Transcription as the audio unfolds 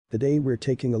Today we're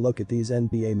taking a look at these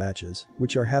NBA matches,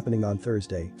 which are happening on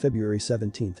Thursday, February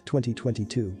 17,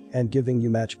 2022, and giving you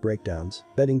match breakdowns,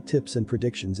 betting tips and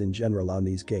predictions in general on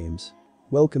these games.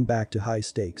 Welcome back to High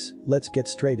Stakes, let's get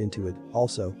straight into it.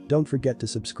 Also, don't forget to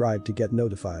subscribe to get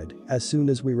notified as soon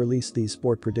as we release these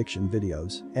sport prediction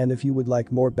videos, and if you would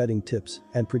like more betting tips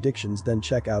and predictions, then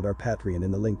check out our Patreon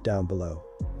in the link down below.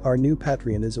 Our new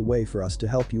Patreon is a way for us to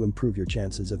help you improve your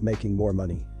chances of making more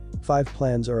money. 5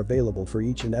 plans are available for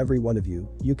each and every one of you.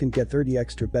 You can get 30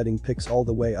 extra betting picks all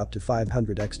the way up to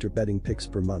 500 extra betting picks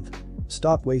per month.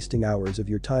 Stop wasting hours of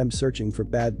your time searching for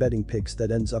bad betting picks that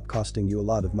ends up costing you a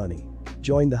lot of money.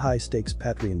 Join the High Stakes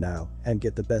Patreon now and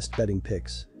get the best betting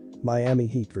picks. Miami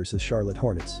Heat vs Charlotte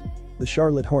Hornets. The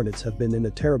Charlotte Hornets have been in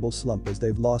a terrible slump as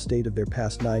they've lost 8 of their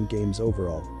past 9 games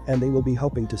overall, and they will be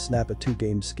hoping to snap a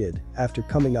 2-game skid after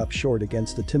coming up short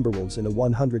against the Timberwolves in a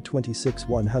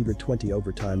 126-120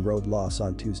 overtime road loss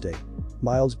on Tuesday.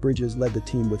 Miles Bridges led the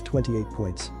team with 28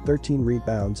 points, 13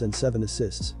 rebounds and 7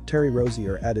 assists. Terry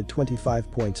Rozier added 25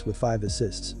 points with 5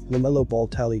 assists. LaMelo Ball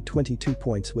tallied 22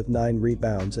 points with 9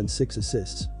 rebounds and 6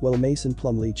 assists, while Mason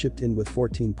Plumlee chipped in with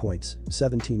 14 points,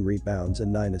 17 rebounds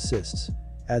and 9 assists.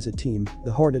 As a team,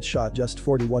 the Hornets shot just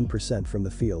 41% from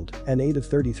the field and 8 of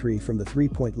 33 from the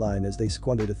three-point line as they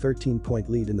squandered a 13-point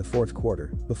lead in the fourth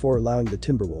quarter before allowing the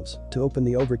Timberwolves to open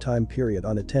the overtime period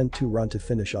on a 10-2 run to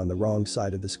finish on the wrong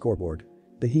side of the scoreboard.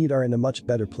 The Heat are in a much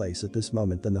better place at this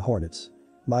moment than the Hornets.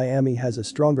 Miami has a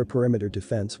stronger perimeter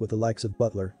defense with the likes of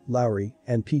Butler, Lowry,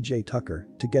 and PJ Tucker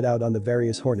to get out on the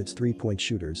various Hornets three-point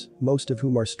shooters, most of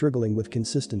whom are struggling with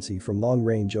consistency from long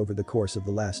range over the course of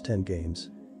the last 10 games.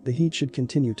 The Heat should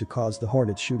continue to cause the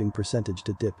Hornets' shooting percentage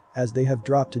to dip, as they have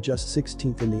dropped to just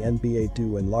 16th in the NBA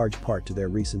due in large part to their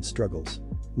recent struggles.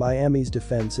 Miami's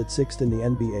defense at 6th in the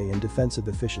NBA in defensive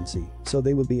efficiency, so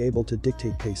they will be able to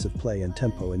dictate pace of play and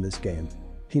tempo in this game.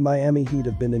 The Miami Heat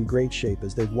have been in great shape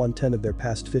as they've won 10 of their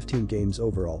past 15 games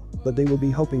overall, but they will be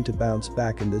hoping to bounce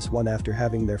back in this one after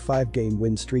having their 5-game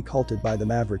win streak halted by the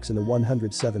Mavericks in a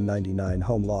 107-99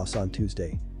 home loss on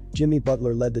Tuesday. Jimmy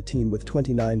Butler led the team with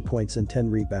 29 points and 10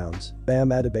 rebounds. Bam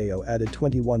Adebayo added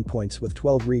 21 points with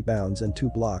 12 rebounds and 2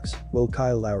 blocks, while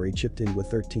Kyle Lowry chipped in with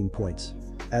 13 points.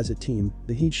 As a team,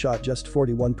 the Heat shot just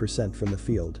 41% from the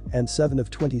field and 7 of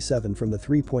 27 from the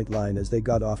three-point line as they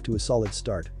got off to a solid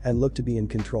start and looked to be in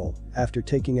control after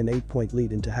taking an 8-point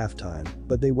lead into halftime,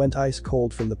 but they went ice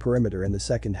cold from the perimeter in the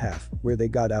second half, where they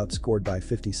got outscored by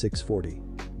 56-40.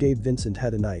 Gabe Vincent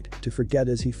had a night to forget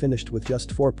as he finished with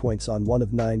just 4 points on 1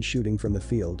 of 9 shooting from the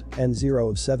field and 0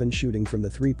 of 7 shooting from the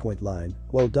three-point line,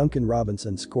 while Duncan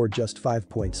Robinson scored just 5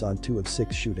 points on 2 of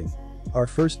 6 shooting. Our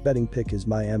first betting pick is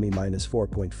Miami minus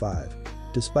 4.5.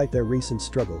 Despite their recent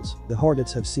struggles, the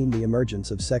Hornets have seen the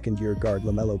emergence of second-year guard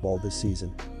LaMelo Ball this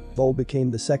season. Ball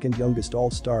became the second youngest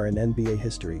All-Star in NBA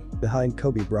history, behind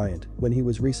Kobe Bryant, when he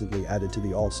was recently added to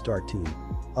the All-Star team.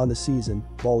 On the season,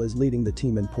 Ball is leading the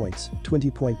team in points,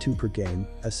 20.2 per game,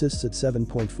 assists at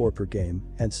 7.4 per game,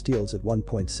 and steals at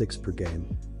 1.6 per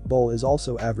game. Ball is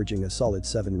also averaging a solid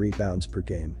 7 rebounds per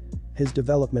game. His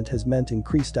development has meant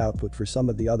increased output for some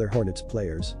of the other Hornets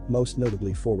players, most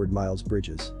notably forward Miles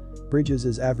Bridges. Bridges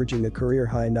is averaging a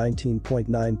career-high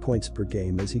 19.9 points per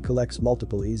game as he collects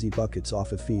multiple easy buckets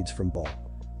off of feeds from Ball.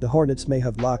 The Hornets may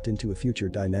have locked into a future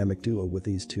dynamic duo with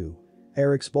these two.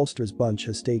 Eric Spoelstra's bunch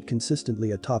has stayed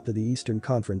consistently atop of the Eastern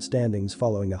Conference standings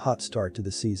following a hot start to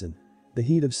the season. The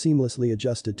Heat have seamlessly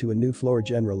adjusted to a new floor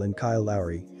general in Kyle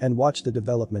Lowry and watched the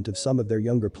development of some of their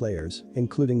younger players,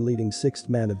 including leading 6th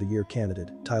Man of the Year candidate,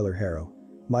 Tyler Herro.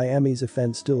 Miami's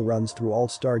offense still runs through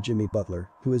All-Star Jimmy Butler,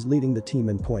 who is leading the team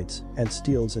in points and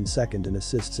steals and second in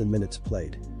assists and minutes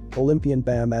played. Olympian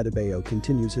Bam Adebayo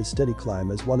continues his steady climb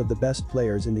as one of the best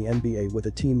players in the NBA with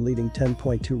a team leading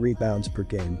 10.2 rebounds per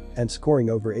game and scoring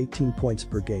over 18 points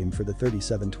per game for the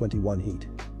 37-21 Heat.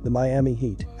 The Miami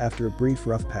Heat, after a brief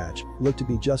rough patch, look to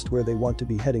be just where they want to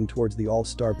be heading towards the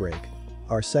All-Star break.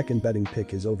 Our second betting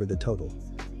pick is over the total.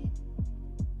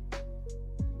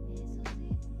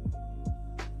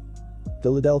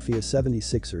 Philadelphia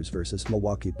 76ers vs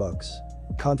Milwaukee Bucks.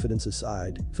 Confidence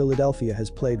aside, Philadelphia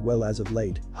has played well as of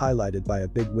late, highlighted by a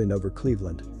big win over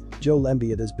Cleveland. Joel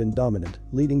Embiid has been dominant,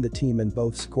 leading the team in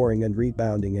both scoring and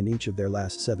rebounding in each of their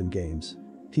last 7 games.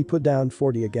 He put down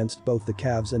 40 against both the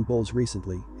Cavs and Bulls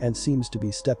recently and seems to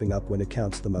be stepping up when it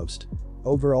counts the most.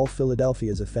 Overall,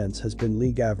 Philadelphia's offense has been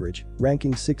league average,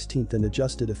 ranking 16th in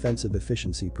adjusted offensive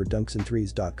efficiency per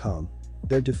dunksandthrees.com.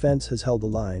 Their defense has held the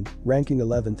line, ranking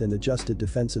 11th in adjusted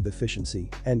defensive efficiency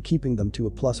and keeping them to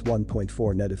a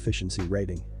 +1.4 net efficiency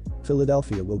rating.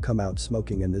 Philadelphia will come out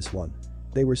smoking in this one.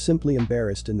 They were simply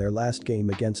embarrassed in their last game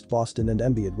against Boston, and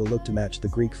Embiid will look to match the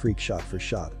Greek Freak shot for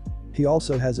shot. He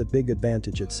also has a big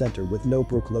advantage at center with no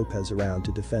Brook Lopez around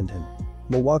to defend him.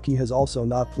 Milwaukee has also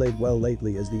not played well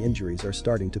lately as the injuries are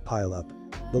starting to pile up.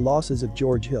 The losses of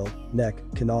George Hill, Neck,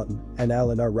 Connaughton, and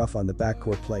Allen are rough on the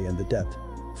backcourt play and the depth.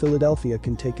 Philadelphia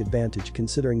can take advantage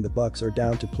considering the Bucks are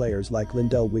down to players like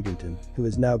Lindell Wigginton, who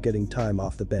is now getting time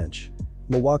off the bench.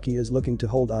 Milwaukee is looking to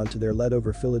hold on to their lead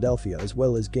over Philadelphia as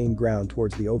well as gain ground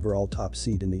towards the overall top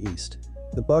seed in the East.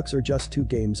 The Bucks are just 2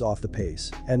 games off the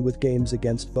pace, and with games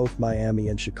against both Miami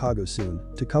and Chicago soon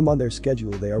to come on their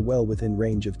schedule, they are well within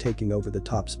range of taking over the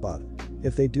top spot.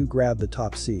 If they do grab the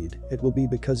top seed, it will be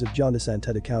because of Giannis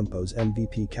Antetokounmpo's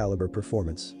MVP caliber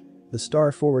performance. The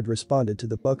star forward responded to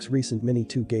the Bucks' recent mini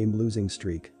 2-game losing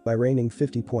streak by raining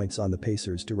 50 points on the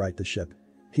Pacers to right the ship.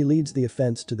 He leads the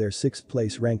offense to their 6th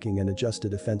place ranking in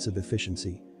adjusted offensive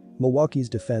efficiency. Milwaukee's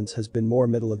defense has been more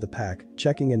middle of the pack,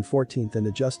 checking in 14th in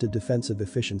adjusted defensive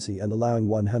efficiency and allowing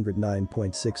 109.6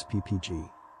 ppg.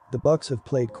 The Bucks have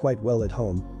played quite well at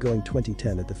home, going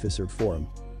 20-10 at the Fiserv Forum.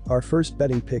 Our first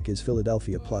betting pick is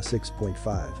Philadelphia plus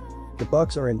 6.5. The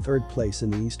Bucks are in 3rd place in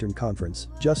the Eastern Conference,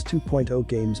 just 2.0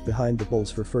 games behind the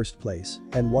Bulls for 1st place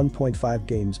and 1.5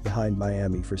 games behind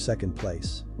Miami for 2nd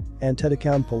place.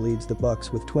 Antetokounmpo leads the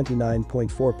Bucks with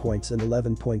 29.4 points and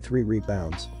 11.3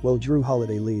 rebounds, while Jrue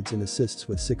Holiday leads in assists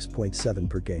with 6.7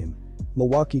 per game.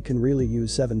 Milwaukee can really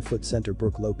use 7-foot center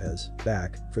Brook Lopez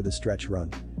back for the stretch run.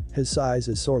 His size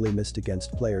is sorely missed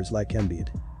against players like Embiid.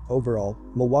 Overall,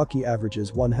 Milwaukee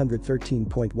averages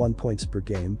 113.1 points per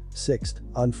game, 6th,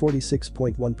 on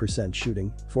 46.1%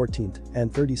 shooting, 14th,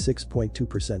 and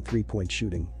 36.2% 3-point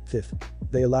shooting, 5th.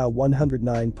 They allow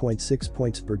 109.6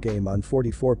 points per game on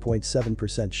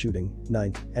 44.7% shooting,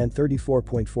 9th, and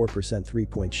 34.4%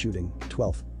 3-point shooting,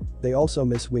 12th. They also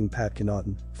miss wing Pat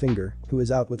Connaughton, finger, who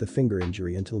is out with a finger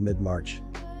injury until mid-March.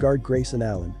 Guard Grayson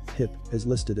Allen, hip, is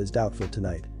listed as doubtful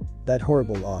tonight. That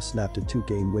horrible loss snapped a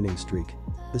 2-game winning streak.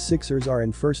 The Sixers are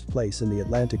in 1st place in the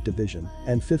Atlantic Division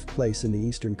and 5th place in the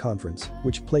Eastern Conference,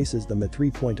 which places them at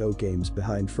 3.0 games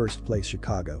behind 1st place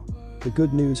Chicago. The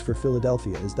good news for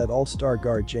Philadelphia is that All-Star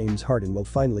guard James Harden will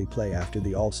finally play after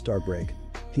the All-Star break.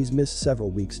 He's missed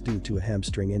several weeks due to a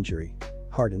hamstring injury.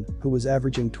 Harden, who was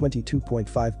averaging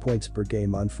 22.5 points per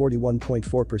game on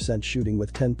 41.4% shooting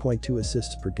with 10.2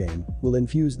 assists per game, will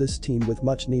infuse this team with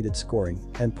much-needed scoring,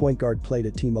 and point guard played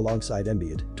a team alongside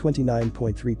Embiid,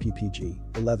 29.3 ppg,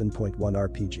 11.1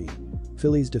 rpg.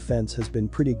 Philly's defense has been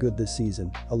pretty good this season,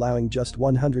 allowing just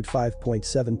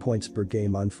 105.7 points per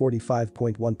game on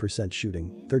 45.1%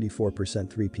 shooting, 34%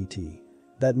 3pt.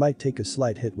 That might take a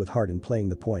slight hit with Harden playing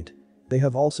the point. They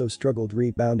have also struggled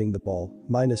rebounding the ball,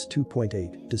 minus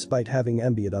 2.8, despite having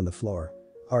Embiid on the floor.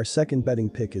 Our second betting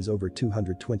pick is over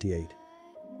 228.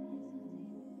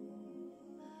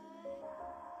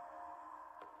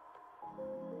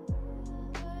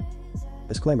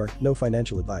 Disclaimer, no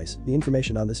financial advice. The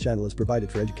information on this channel is provided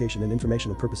for education and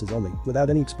informational purposes only, without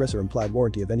any express or implied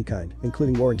warranty of any kind,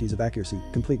 including warranties of accuracy,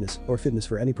 completeness, or fitness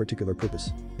for any particular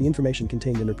purpose. The information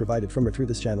contained in or provided from or through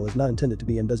this channel is not intended to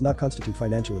be and does not constitute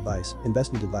financial advice,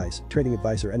 investment advice, trading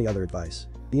advice, or any other advice.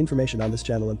 The information on this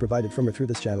channel and provided from or through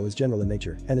this channel is general in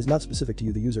nature and is not specific to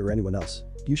you, the user, or anyone else.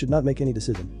 You should not make any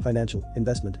decision, financial,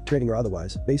 investment, trading, or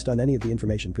otherwise, based on any of the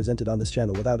information presented on this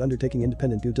channel without undertaking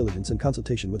independent due diligence and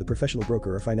consultation with a professional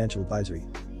broker or financial advisory.